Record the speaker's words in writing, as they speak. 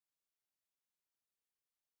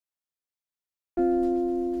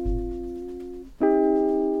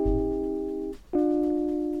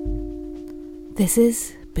This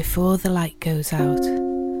is Before the Light Goes Out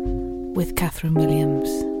with Catherine Williams.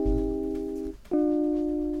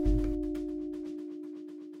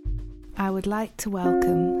 I would like to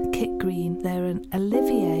welcome Kit Green. They're an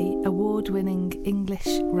Olivier award-winning English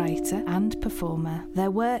writer and performer. Their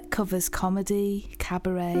work covers comedy,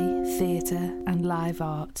 cabaret, theatre and live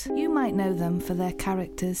art. You might know them for their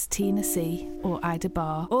characters Tina C or Ida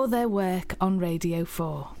Barr, or their work on Radio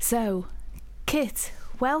 4. So, Kit,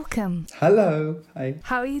 welcome. Hello. Hi.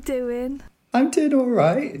 How are you doing? I'm doing all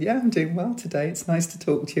right. Yeah, I'm doing well today. It's nice to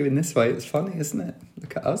talk to you in this way. It's funny, isn't it?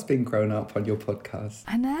 Look at us being grown up on your podcast.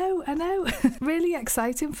 I know. Really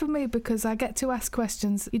exciting for me because I get to ask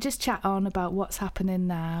questions. You just chat on about what's happening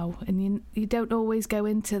now, and you don't always go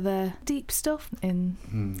into the deep stuff in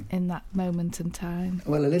that moment in time.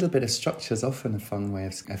 Well, a little bit of structure is often a fun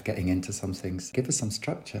way of getting into some things. Give us some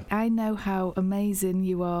structure. I know how amazing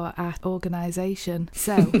you are at organisation.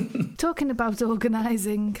 So, talking about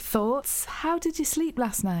organising thoughts, how did you sleep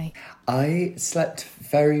last night? I slept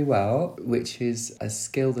very well, which is a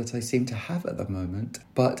skill that I seem to have at the moment.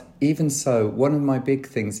 But even so, one of my big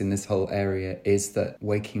things in this whole area is that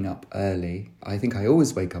waking up early. I think I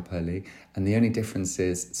always wake up early, and the only difference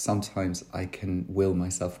is sometimes I can will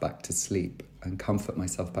myself back to sleep and comfort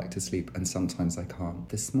myself back to sleep, and sometimes I can't.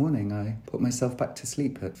 This morning I put myself back to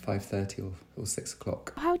sleep at 5:30 or 6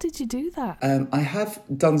 o'clock. How did you do that? I have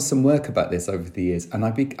done some work about this over the years, and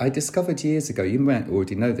I discovered years ago, you might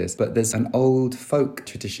already know this, but there's an old folk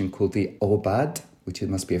tradition called the Aubade, which it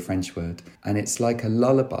must be a French word, and it's like a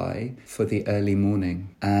lullaby for the early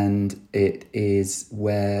morning. And it is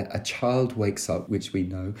where a child wakes up, which we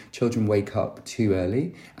know, children wake up too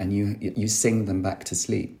early, and you sing them back to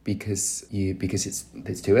sleep because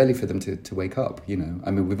it's too early for them to wake up, you know.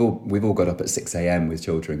 I mean, we've all got up at 6 a.m. with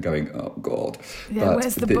children going, oh God. Yeah, but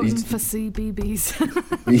where's the button for CBBS?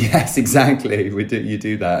 Yes, exactly. You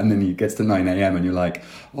do that, and then it gets to 9 a.m. and you're like,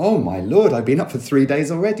 oh my Lord, I've been up for 3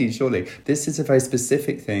 days already, surely. This is a very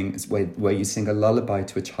specific thing where you sing a lullaby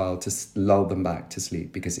to a child to lull them back to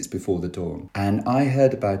sleep because it's before the dawn. And I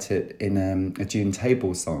heard about it in a June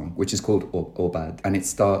Table song, which is called Aubade, and it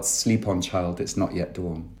starts, sleep on child, it's not yet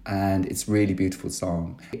dawn. And it's a really beautiful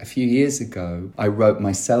song. A few years ago, I wrote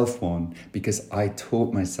myself one because I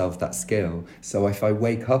taught myself that skill. So if I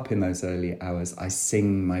wake up in those early hours, I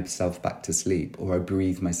sing myself back to sleep, or I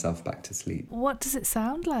breathe myself back to sleep. What does it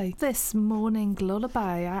sound like? This morning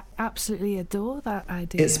lullaby, I absolutely adore that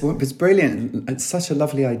idea. It's brilliant. It's such a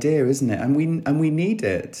lovely idea, isn't it? And we need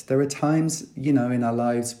it. There are times, you know, in our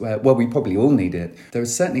lives where, well, we probably all need it. There are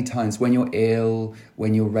certainly times when you're ill,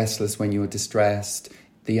 when you're restless, when you're distressed.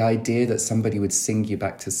 The idea that somebody would sing you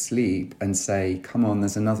back to sleep and say, come on,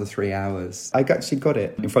 there's another 3 hours. I actually got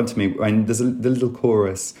it in front of me, and there's the little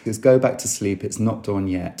chorus. It goes, go back to sleep, it's not dawn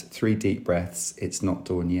yet. 3 deep breaths, it's not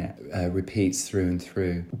dawn yet. Repeats through and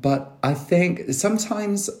through. But I think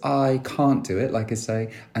sometimes I can't do it, like I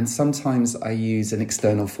say, and sometimes I use an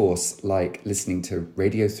external force, like listening to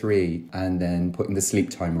Radio 3 and then putting the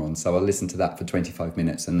sleep timer on. So I'll listen to that for 25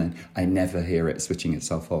 minutes and then I never hear it switching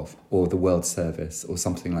itself off, or the World Service or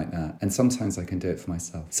something like that. And sometimes I can do it for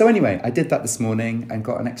myself. So anyway, I did that this morning and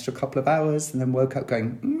got an extra couple of hours and then woke up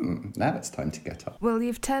going, now it's time to get up. Well,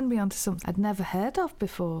 you've turned me onto something I'd never heard of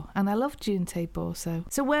before, and I love June Table also.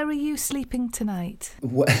 So where are you sleeping tonight?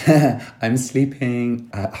 I'm sleeping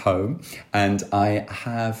at home, and I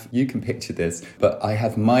have, you can picture this, but I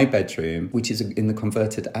have my bedroom, which is in the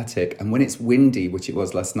converted attic, and when it's windy, which it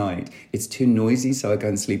was last night, it's too noisy, so I go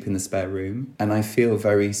and sleep in the spare room, and I feel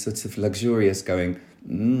very sort of luxurious going,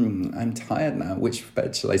 I'm tired now. Which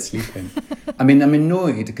bed shall I sleep in? I mean, I'm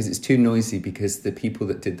annoyed because it's too noisy because the people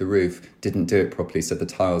that did the roof didn't do it properly, so the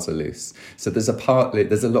tiles are loose. So there's a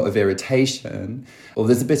lot of irritation, or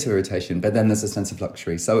there's a bit of irritation, but then there's a sense of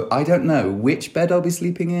luxury. So I don't know which bed I'll be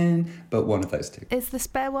sleeping in, but one of those two. Is the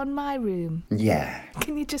spare one my room? Yeah.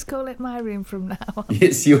 Can you just call it my room from now on?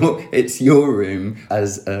 It's your room,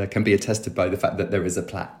 as can be attested by the fact that there is a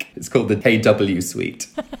plaque. It's called the KW Suite.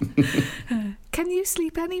 Can you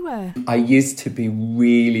sleep anywhere? I used to be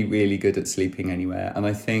really, really good at sleeping anywhere. And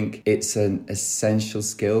I think it's an essential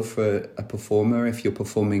skill for a performer if you're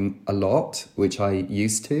performing a lot, which I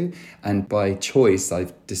used to. And by choice,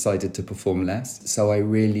 I've decided to perform less. So I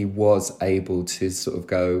really was able to sort of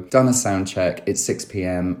go, done a sound check, it's 6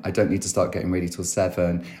 p.m. I don't need to start getting ready till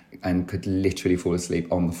 7, and could literally fall asleep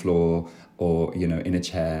on the floor or, you know, in a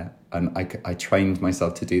chair And I trained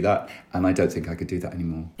myself to do that, and I don't think I could do that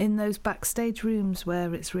anymore. In those backstage rooms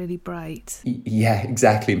where it's really bright. Yeah,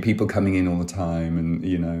 exactly. And people coming in all the time, and,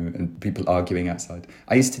 you know, and people arguing outside.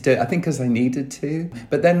 I used to do it, I think, because I needed to.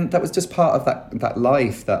 But then that was just part of that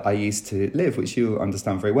life that I used to live, which you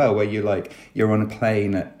understand very well, where you're on a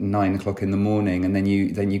plane at 9 o'clock in the morning, and then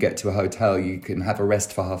you get to a hotel, you can have a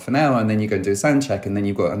rest for half an hour, and then you go and do a sound check, and then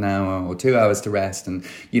you've got an hour or 2 hours to rest. And,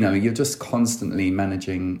 you know, you're just constantly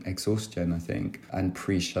managing exhaustion, I think, and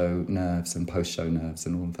pre-show nerves and post-show nerves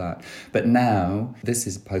and all of that. But now, this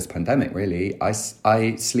is post-pandemic, really, I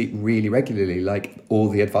sleep really regularly, like all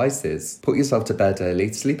the advice is. Put yourself to bed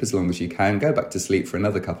early, sleep as long as you can, go back to sleep for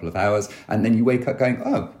another couple of hours, and then you wake up going,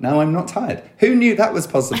 oh, now I'm not tired. Who knew that was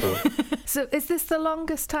possible? So is this the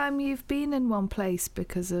longest time you've been in one place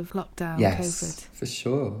because of lockdown, yes, COVID? For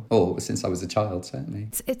sure. Or since I was a child, certainly.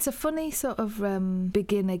 It's a funny sort of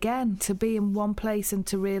begin again, to be in one place and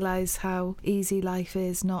to realise how easy life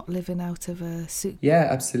is not living out of a suit. Yeah,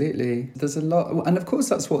 absolutely. There's a lot. And of course,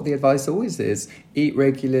 that's what the advice always is. Eat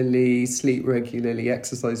regularly, sleep regularly,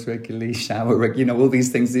 exercise regularly, shower regularly. You know, all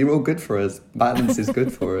these things, they're all good for us. Balance is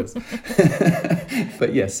good for us.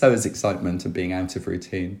 But yes, so is excitement and being out of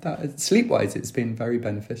routine. Sleep-wise, it's been very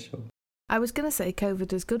beneficial. I was going to say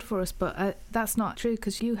COVID is good for us, but that's not true,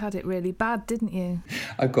 because you had it really bad, didn't you?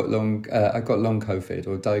 I got long COVID,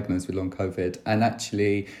 or diagnosed with long COVID. And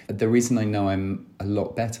actually, the reason I know I'm a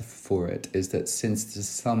lot better for it is that since the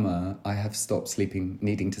summer, I have stopped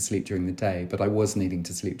needing to sleep during the day, but I was needing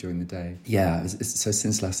to sleep during the day. Yeah, so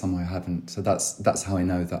since last summer I haven't. So that's how I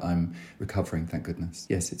know that I'm recovering, thank goodness.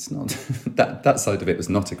 Yes, it's not, that side of it was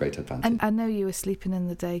not a great advantage. And I know you were sleeping in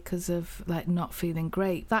the day because of like not feeling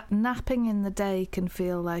great. That napping in the day can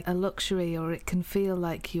feel like a luxury, or it can feel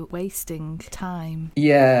like you're wasting time.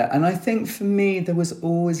 Yeah, and I think for me there was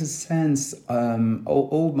always a sense,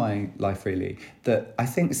 all my life really, that I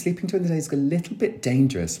think sleeping during the day is a little bit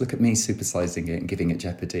dangerous. Look at me supersizing it and giving it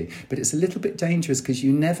jeopardy. But it's a little bit dangerous because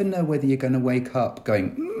you never know whether you're going to wake up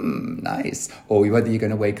going, nice, or whether you're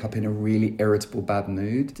going to wake up in a really irritable, bad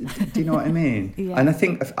mood. Do you know what I mean? Yeah. And I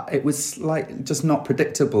think it was like just not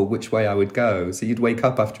predictable which way I would go. So you'd wake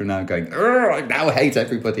up after an hour going, I now hate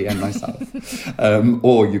everybody and myself.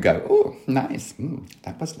 Or you go, oh, nice,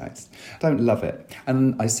 that was nice. Don't love it.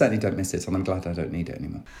 And I certainly don't miss it, and I'm glad I don't need it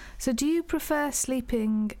anymore. So do you prefer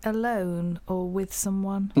sleeping alone or with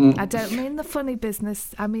someone? I don't mean the funny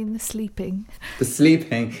business, I mean the sleeping. The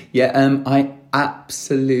sleeping, yeah, I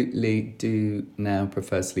absolutely do now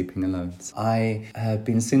prefer sleeping alone. I have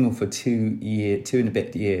been single for 2 and a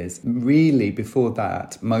bit years. Really, before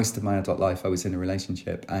that, most of my adult life I was in a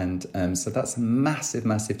relationship, and so that's a massive,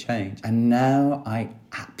 massive change. And now I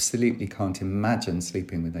absolutely can't imagine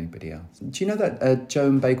sleeping with anybody else. Do you know that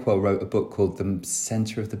Joan Bakewell wrote a book called The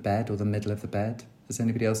Centre of the Bed, or The Middle of the Bed? Has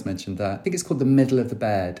anybody else mentioned that? I think it's called The Middle of the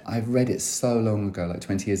Bed. I've read it so long ago, like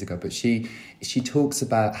 20 years ago, but she talks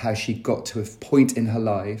about how she got to a point in her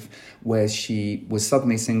life where she was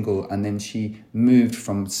suddenly single, and then she moved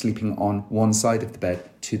from sleeping on one side of the bed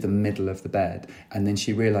to the middle of the bed, and then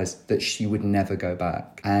she realised that she would never go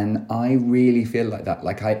back. And I really feel like that.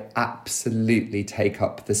 Like, I absolutely take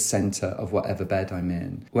up the centre of whatever bed I'm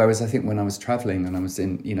in. Whereas I think when I was travelling and I was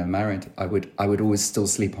married, I would always still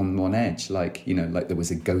sleep on one edge, like there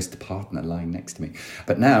was a ghost partner lying next to me.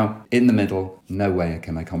 But now, in the middle, no way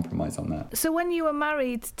can I compromise on that. So when you were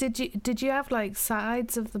married, did you have like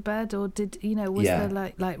sides of the bed, or was there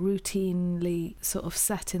like routinely sort of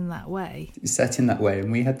set in that way? Set in that way.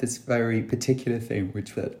 And we had this very particular thing,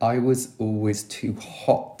 which was I was always too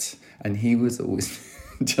hot and he was always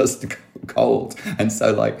just cold. And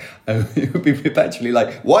so it would be perpetually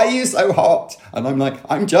like, why are you so hot? And I'm like,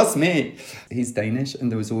 I'm just me. He's Danish,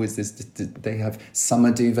 and there was always this, they have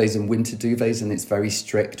summer duvets and winter duvets, and it's very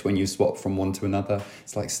strict when you swap from one to another.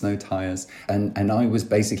 It's like snow tires. And I was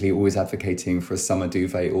basically always advocating for a summer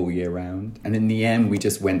duvet all year round. And in the end, we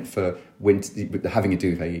just went for winter, having a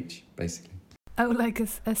duvet each, basically. Oh, like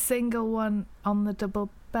a single one on the double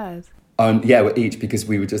bed? Each, because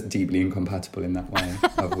we were just deeply incompatible in that way,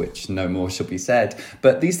 of which no more shall be said.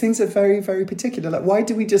 But these things are very, very particular. Like, why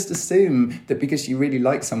do we just assume that because you really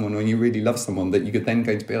like someone or you really love someone that you're then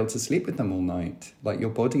going to be able to sleep with them all night? Like,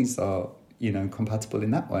 your bodies are, compatible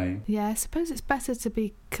in that way. Yeah, I suppose it's better to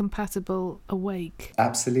be compatible awake.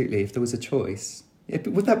 Absolutely, if there was a choice. Yeah,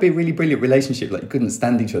 but would that be a really brilliant relationship? Like you couldn't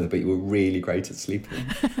stand each other, but you were really great at sleeping.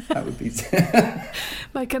 That would be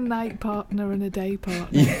like a night partner and a day partner.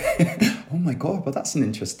 Yeah. Oh my God, well that's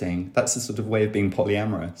a sort of way of being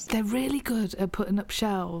polyamorous. They're really good at putting up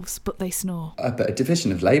shelves, but they snore. But a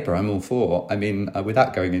division of labour, I'm all for. I mean,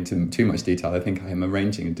 without going into too much detail, I think I am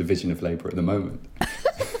arranging a division of labour at the moment.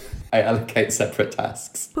 I allocate separate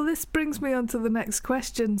tasks. Well, this brings me on to the next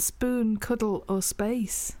question. Spoon, cuddle or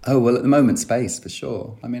space? Oh, well, at the moment, space, for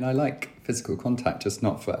sure. I mean, I like physical contact, just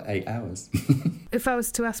not for 8 hours. If I was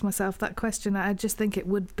to ask myself that question, I just think it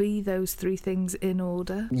would be those three things in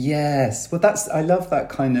order. Yes. Well, I love that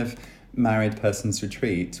kind of married person's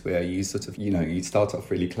retreat where you sort of, you start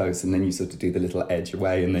off really close and then you sort of do the little edge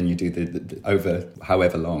away and then you do the over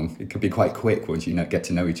however long. It could be quite quick once you get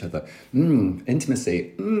to know each other.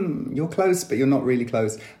 Intimacy. You're close, but you're not really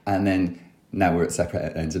close. And then now we're at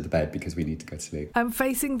separate ends of the bed because we need to go to sleep. I'm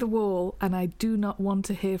facing the wall and I do not want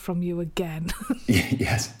to hear from you again.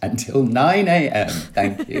 Yes, until 9 a.m.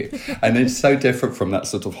 Thank you. And it's so different from that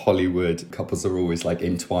sort of Hollywood. Couples are always like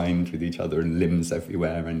entwined with each other and limbs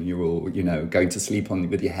everywhere and you're all, going to sleep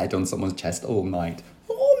with your head on someone's chest all night.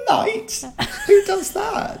 All night? Who does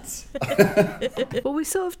that? Well, we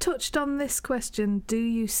sort of touched on this question. Do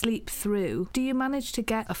you sleep through? Do you manage to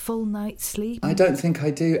get a full night's sleep? I don't think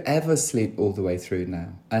I do ever sleep all the way through now.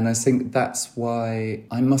 And I think that's why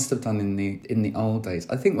I must have done in the old days.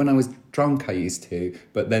 I think when I was drunk I used to,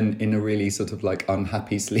 but then in a really sort of like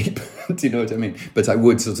unhappy sleep. Do you know what I mean? But I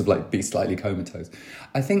would sort of like be slightly comatose.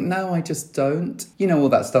 I think now I just don't. All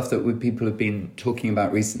that stuff that people have been talking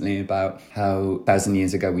about recently about how 1,000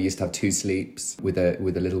 years ago we used to have 2 sleeps with a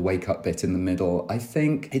little wake up bit in the middle. I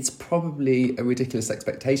think it's probably a ridiculous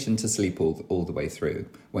expectation to sleep all the way through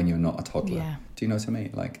when you're not a toddler. Yeah. Do you know what I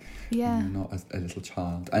mean? Like, yeah. You're not a little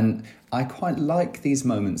child. And I quite like these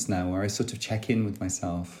moments now where I sort of check in with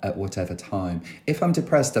myself at whatever time. If I'm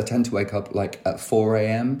depressed, I tend to wake up like at 4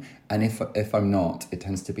 a.m. And if I'm not, it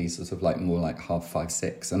tends to be sort of like more like 5:30,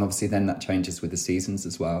 6. And obviously then that changes with the seasons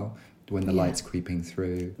as well, when the light's creeping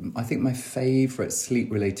through. I think my favourite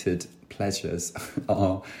sleep-related pleasures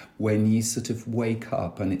are when you sort of wake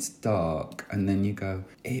up and it's dark and then you go,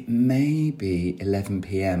 it may be 11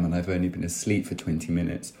 p.m. and I've only been asleep for 20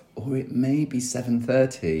 minutes, or it may be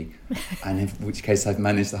 7:30, and in which case I've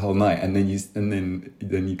managed the whole night. And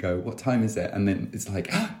then you go, what time is it? And then it's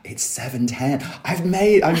like, it's 7:10.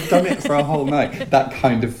 I've done it for a whole night. That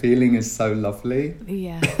kind of feeling is so lovely.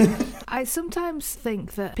 Yeah. I sometimes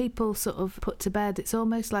think that people sort of put to bed, it's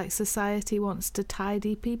almost like society wants to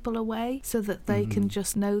tidy people away so that they can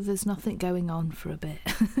just know there's nothing going on for a bit.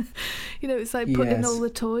 It's like putting all the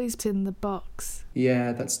toys in the box.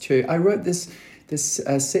 Yeah, that's true. I wrote this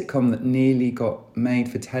sitcom that nearly got made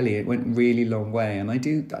for telly. It went really long way, and I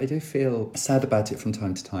do feel sad about it from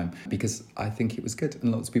time to time because I think it was good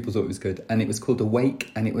and lots of people thought it was good. And it was called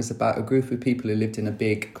Awake, and it was about a group of people who lived in a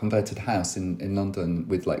big converted house in London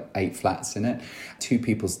with like 8 flats in it. 2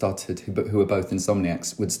 people started who were both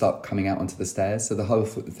insomniacs would start coming out onto the stairs. So the whole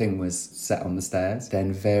thing was set on the stairs.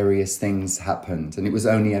 Then various things happened, and it was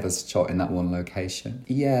only ever shot in that one location.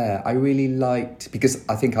 Yeah, I really liked, because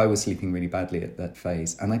I think I was sleeping really badly at that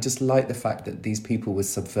phase, and I just liked the fact that these people were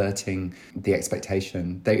subverting the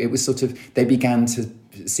expectation. They began to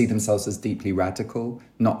see themselves as deeply radical,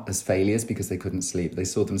 not as failures because they couldn't sleep. They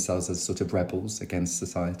saw themselves as sort of rebels against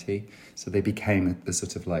society. So they became a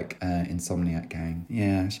sort of like insomniac gang.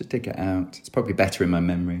 Yeah, I should dig it out. It's probably better in my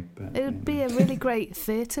memory. But it would be a really great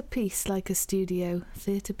theatre piece, like a studio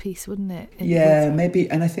theatre piece, wouldn't it? Yeah, maybe.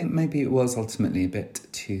 And I think maybe it was ultimately a bit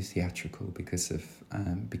too theatrical because of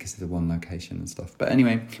the one location and stuff. But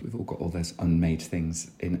anyway, we've all got all those unmade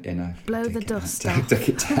things in our... Blow the dust off. Duck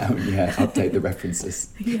it down, yeah. Update the references.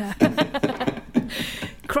 Yeah.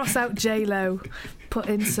 Cross out J-Lo, put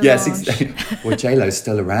in Solange. Yes, exactly. Well, J-Lo's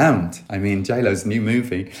still around. I mean, J-Lo's new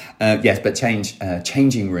movie. Yes, but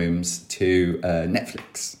changing rooms to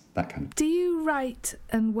Netflix, that kind of... Do you write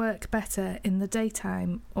and work better in the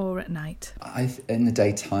daytime or at night? In the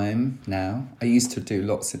daytime now. I used to do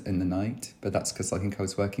lots in the night, but that's because I think I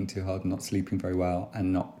was working too hard and not sleeping very well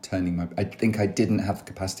and not I think I didn't have the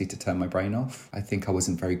capacity to turn my brain off. I think I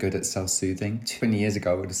wasn't very good at self-soothing. 20 years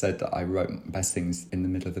ago, I would have said that I wrote best things in the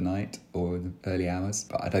middle of the night or in the early hours,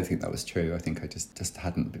 but I don't think that was true. I think I just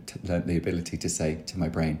hadn't learned the ability to say to my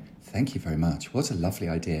brain, thank you very much. What a lovely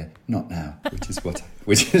idea. Not now, which is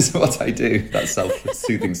what I do. That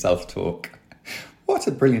self-soothing self-talk. What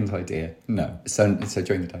a brilliant idea. No. So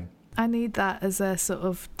during the day. I need that as a sort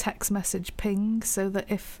of text message ping so that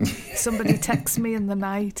if somebody texts me in the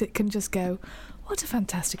night, it can just go, What a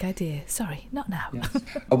fantastic idea. Sorry, not now. Yes.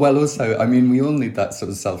 Well, also, I mean, we all need that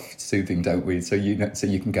sort of self-soothing, don't we? So so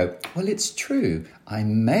you can go, well, it's true. I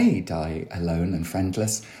may die alone and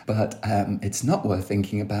friendless, but it's not worth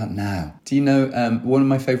thinking about now. Do you know, one of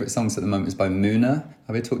my favourite songs at the moment is by Muna.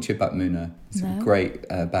 Have I talked to you about Muna? It's a great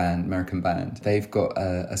band, American band. They've got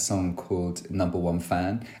a song called Number One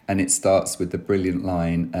Fan, and it starts with the brilliant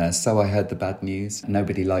line, so I heard the bad news.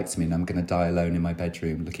 Nobody likes me and I'm going to die alone in my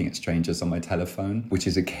bedroom looking at strangers on my telephone, which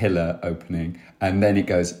is a killer opening. And then it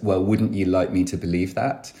goes, well, wouldn't you like me to believe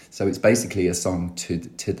that? So it's basically a song to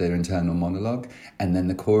their internal monologue. And then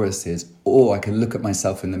the chorus is, or I can look at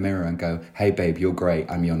myself in the mirror and go, hey, babe, you're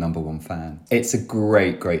great. I'm your number one fan. It's a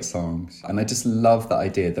great, great song. And I just love that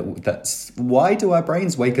idea that's why do our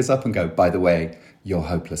brains wake us up and go, by the way, you're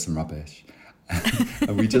hopeless and rubbish.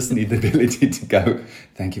 And we just need the ability to go,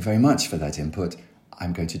 thank you very much for that input.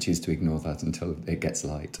 I'm going to choose to ignore that until it gets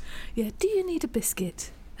light. Yeah, do you need a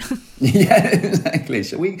biscuit? Yeah, exactly.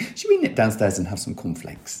 Shall we nip downstairs and have some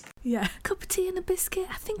cornflakes? Yeah. Cup of tea and a biscuit?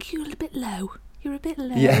 I think you're a bit low. You're a bit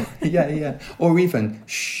low. Yeah. Or even,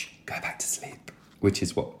 shh, go back to sleep. Which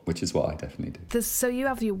is what I definitely do. So you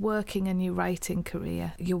have your working and your writing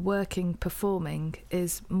career. Your working performing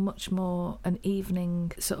is much more an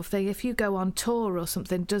evening sort of thing. If you go on tour or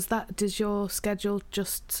something, does your schedule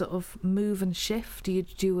just sort of move and shift? Do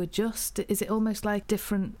you adjust? Is it almost like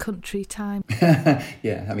different country time?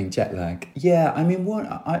 Yeah, I mean jet lag. Yeah, I mean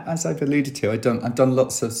as I've alluded to, I've done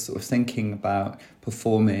lots of sort of thinking about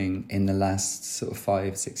performing in the last sort of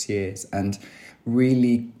 5-6 years, and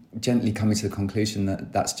really gently coming to the conclusion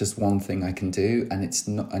that that's just one thing I can do, and it's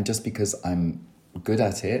not, and just because I'm good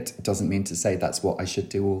at it doesn't mean to say that's what I should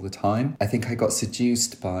do all the time. I think I got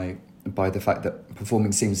seduced by the fact that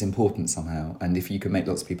performing seems important somehow, and if you can make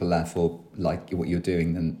lots of people laugh or like what you're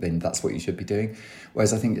doing, then that's what you should be doing.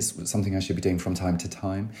 Whereas I think it's something I should be doing from time to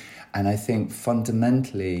time. And I think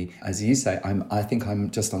fundamentally, as you say, I think I'm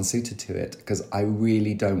just unsuited to it, because I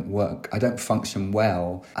really I don't function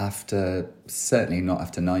well certainly not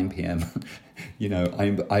after 9 p.m. You know,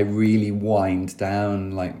 I really wind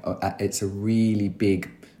down, like it's a really big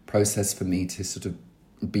process for me to sort of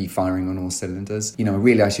be firing on all cylinders. You know,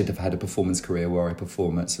 really I should have had a performance career where I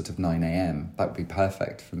perform at sort of 9 a.m. That would be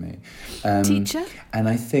perfect for me. Teacher? And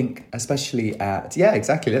I think especially yeah,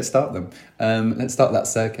 exactly, let's start them. Let's start that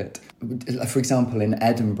circuit. For example, in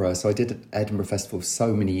Edinburgh, so I did Edinburgh Festival for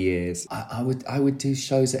so many years. I would do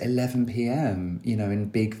shows at 11 p.m, you know, in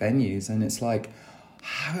big venues, and it's like,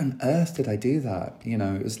 how on earth did I do that? You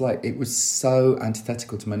know, it was so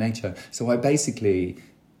antithetical to my nature. So I basically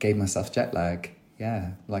gave myself jet lag.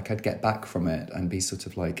 Yeah, like I'd get back from it and be sort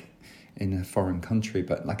of like in a foreign country,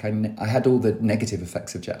 but like I had all the negative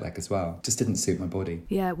effects of jet lag as well. Just didn't suit my body.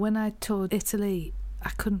 Yeah, when I toured Italy,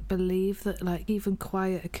 I couldn't believe that like even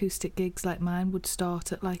quiet acoustic gigs like mine would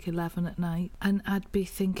start at like 11 at night, and I'd be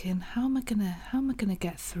thinking, how am I gonna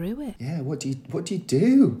get through it? Yeah, what do you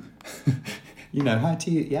do? You know,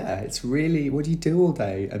 it's really, what do you do all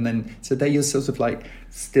day? And then, so there you're sort of like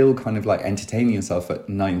still kind of like entertaining yourself at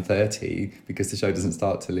 9:30 because the show doesn't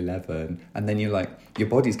start till 11. And then you're like, your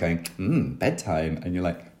body's going, bedtime. And you're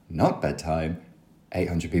like, not bedtime.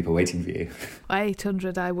 800 people waiting for you.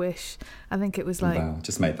 800, I wish. I think it was like... Wow,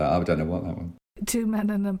 just made that up. I don't know what that one. 2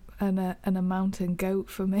 men and a mountain goat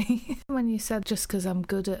for me. When you said just because I'm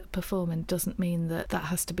good at performing doesn't mean that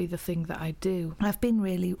has to be the thing that I do. I've been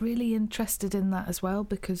really, really interested in that as well,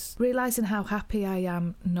 because realising how happy I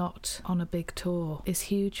am not on a big tour is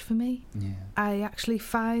huge for me. Yeah. I actually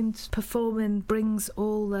find performing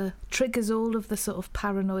triggers all of the sort of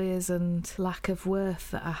paranoias and lack of worth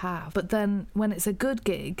that I have. But then when it's a good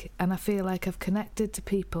gig and I feel like I've connected to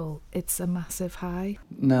people, it's a massive high.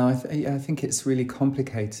 No, I think it's really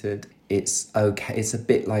complicated. It's okay. It's a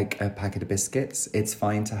bit like a packet of biscuits. It's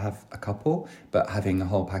fine to have a couple, but having a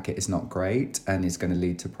whole packet is not great and is going to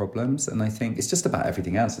lead to problems. And I think it's just about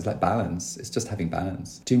everything else. It's like balance. It's just having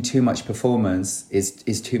balance. Doing too much performance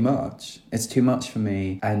is too much. It's too much for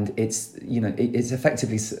me. And it's, you know, it's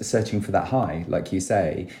effectively searching for that high. Like you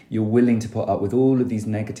say, you're willing to put up with all of these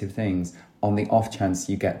negative things on the off chance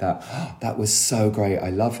you get that, that was so great, I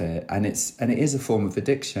love it. And it is a form of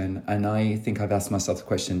addiction. And I think I've asked myself the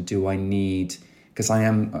question, do I need, because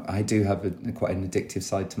I do have quite an addictive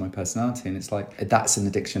side to my personality, and it's like, that's an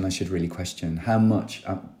addiction I should really question. How much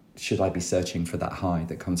should I be searching for that high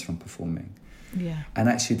that comes from performing? Yeah. And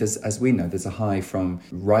actually, as we know, there's a high from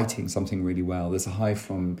writing something really well. There's a high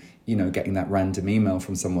from, getting that random email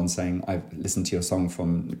from someone saying, I've listened to your song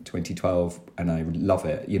from 2012 and I love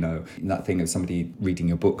it. That thing of somebody reading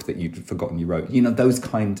your book that you'd forgotten you wrote. Those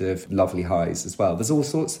kind of lovely highs as well. There's all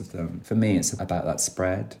sorts of them. For me, it's about that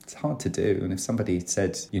spread. It's hard to do. And if somebody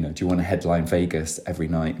said, do you want to headline Vegas every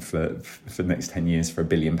night for the next 10 years for £1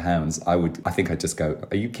 billion? I think I'd just go,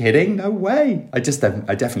 are you kidding? No way. I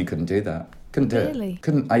definitely couldn't do that. Couldn't do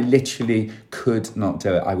it. I literally could not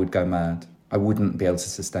do it. I would go mad. I wouldn't be able to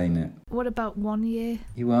sustain it. What about 1 year?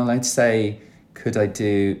 Well, I'd say, could I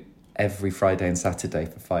do every Friday and Saturday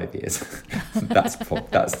for 5 years? That's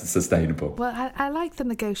sustainable. Well, I like the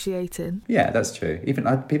negotiating. Yeah, that's true. Even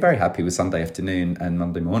I'd be very happy with Sunday afternoon and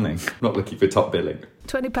Monday morning. Not looking for top billing.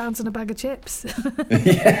 £20 and a bag of chips.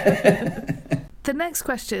 Yeah. The next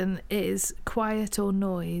question is quiet or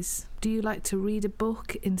noise. Do you like to read a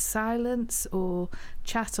book in silence or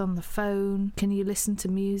chat on the phone? Can you listen to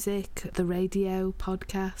music, the radio,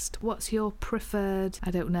 podcast? What's your preferred,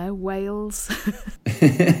 Wales?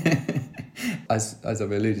 As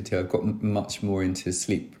I've alluded to, I've got much more into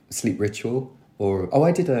sleep ritual.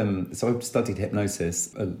 I did, so I've studied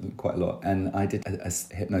hypnosis quite a lot, and I did a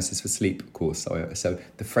hypnosis for sleep course. So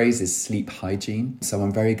the phrase is sleep hygiene. So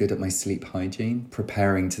I'm very good at my sleep hygiene,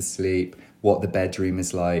 preparing to sleep, what the bedroom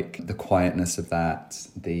is like, the quietness of that,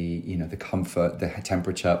 the comfort, the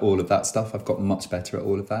temperature, all of that stuff. I've got much better at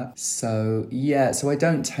all of that. So I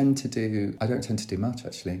don't tend to do much,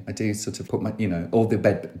 actually. I do sort of put my, all the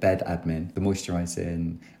bed admin, the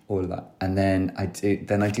moisturising, all of that. And then I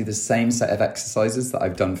do the same set of exercises that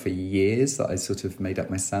I've done for years that I sort of made up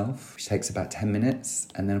myself, which takes about 10 minutes,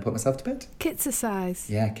 and then I put myself to bed. Kitsercise.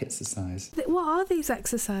 Yeah, kitsercise. What are these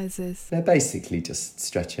exercises? They're basically just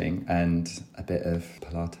stretching and a bit of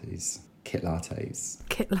Pilates. Kit lattes.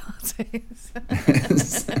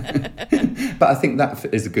 But I think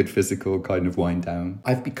that is a good physical kind of wind down.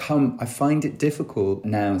 I find it difficult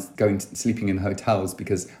now sleeping in hotels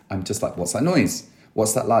because I'm just like, what's that noise?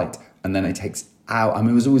 What's that light? And then it takes hours. I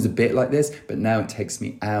mean, it was always a bit like this, but now it takes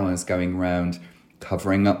me hours going around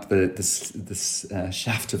covering up the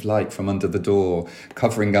shaft of light from under the door,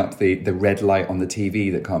 covering up the red light on the TV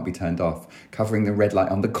that can't be turned off, covering the red light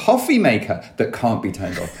on the coffee maker that can't be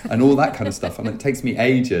turned off, and all that kind of stuff. And it takes me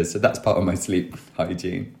ages. So that's part of my sleep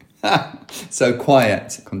hygiene. So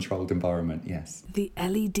quiet, controlled environment, yes. The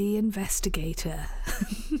LED investigator.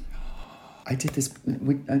 I did this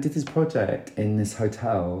project in this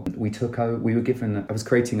hotel. I was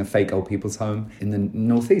creating a fake old people's home in the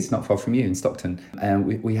northeast, not far from you, in Stockton.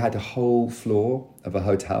 And we had a whole floor of a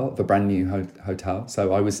hotel, of a brand new hotel.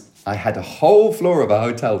 So I had a whole floor of a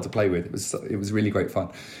hotel to play with. It was really great fun.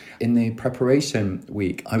 In the preparation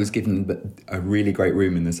week, I was given a really great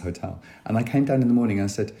room in this hotel. And I came down in the morning and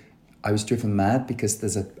I said, I was driven mad because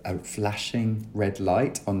there's a flashing red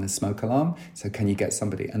light on the smoke alarm. So can you get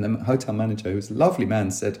somebody? And the hotel manager, who was a lovely man,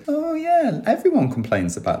 said, oh yeah, everyone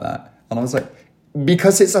complains about that. And I was like,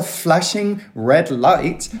 because it's a flashing red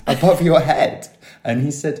light above your head. And he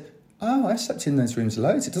said, oh, I've slept in those rooms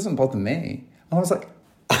loads. It doesn't bother me. And I was like,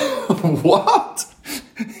 what?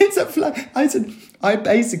 It's a flash. I said,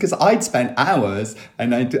 because I'd spent hours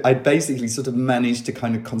and I'd basically sort of managed to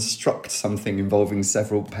kind of construct something involving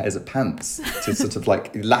several pairs of pants to sort of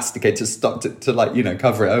like elasticate to like,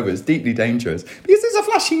 cover it over. It's deeply dangerous because there's a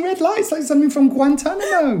flashing red light. It's like something from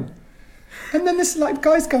Guantanamo. And then this like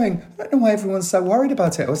guy's going, I don't know why everyone's so worried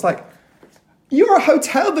about it. I was like, you're a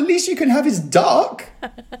hotel. The least you can have is dark,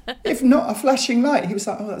 if not a flashing light. He was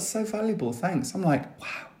like, oh, that's so valuable. Thanks. I'm like,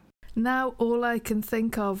 wow. Now all I can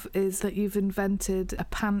think of is that you've invented a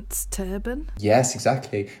pants turban. Yes,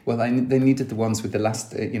 exactly. Well, they needed the ones with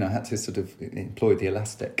elastic, had to sort of employ the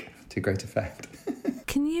elastic to great effect.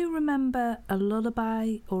 Can you remember a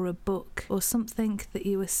lullaby or a book or something that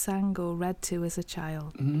you were sang or read to as a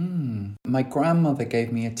child? My grandmother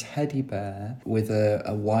gave me a teddy bear with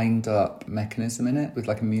a wind-up mechanism in it, with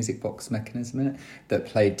like a music box mechanism in it, that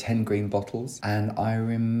played 10 Green Bottles. And I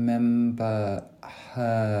remember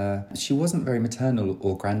she wasn't very maternal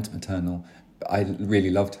or grandmaternal. I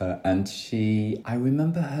really loved her, and I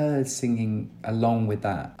remember her singing along with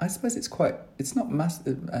that. I suppose it's not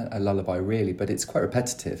a lullaby really, but it's quite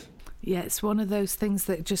repetitive. Yeah, it's one of those things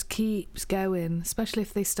that just keeps going, especially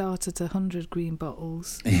if they start at 100 green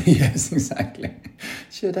bottles. Yes, exactly.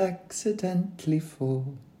 Should accidentally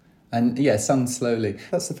fall. And yeah, sung slowly.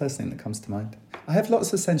 That's the first thing that comes to mind. I have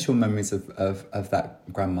lots of sensual memories of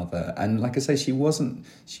that grandmother, and like I say, she wasn't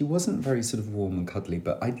very sort of warm and cuddly,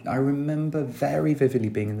 but I remember very vividly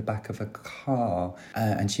being in the back of a car,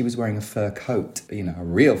 and she was wearing a fur coat, you know, a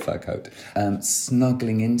real fur coat,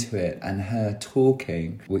 snuggling into it, and her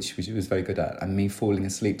talking, which she was very good at, and me falling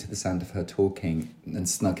asleep to the sound of her talking and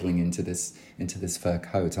snuggling into this fur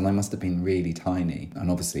coat. And I must have been really tiny,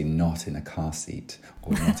 and obviously not in a car seat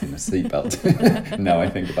or not in a seatbelt. Now I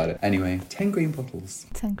think about it. Anyway, 10 green bottles.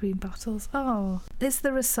 10 green bottles. Oh, is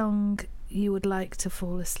there a song you would like to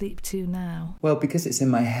fall asleep to now? Well, because it's in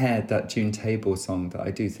my head, that June Tabor song that I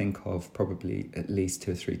do think of probably at least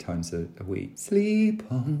 2 or 3 times a week. Sleep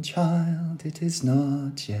on, child, it is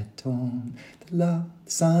not yet dawn. The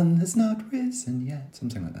sun has not risen yet.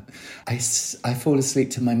 Something like that. I fall asleep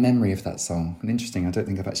to my memory of that song. And interesting, I don't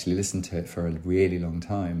think I've actually listened to it for a really long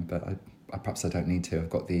time, but perhaps I don't need to. I've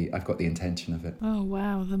got the intention of it. Oh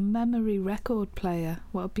wow, the memory record player.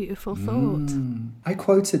 What a beautiful thought. I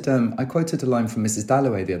quoted a line from Mrs.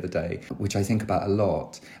 Dalloway the other day, which I think about a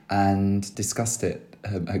lot, and discussed it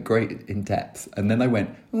at great in depth. And then I went,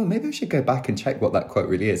 oh, maybe I should go back and check what that quote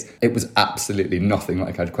really is. It was absolutely nothing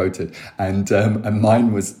like I'd quoted. And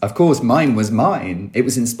mine was mine. It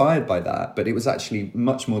was inspired by that, but it was actually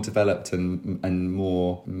much more developed and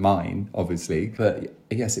more mine, obviously. But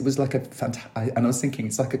yes, it was like and I was thinking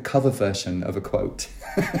it's like a cover version of a quote.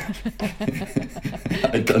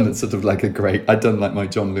 I'd done like my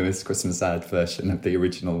John Lewis Christmas ad version of the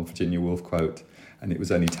original Virginia Woolf quote, and it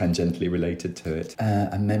was only tangentially related to it.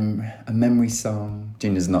 A memory song.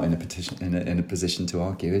 Gina's not in a position to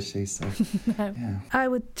argue, is she? So, no. Yeah. I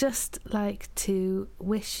would just like to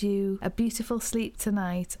wish you a beautiful sleep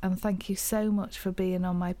tonight, and thank you so much for being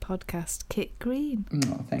on my podcast, Kit Green.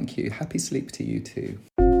 Oh, thank you. Happy sleep to you too.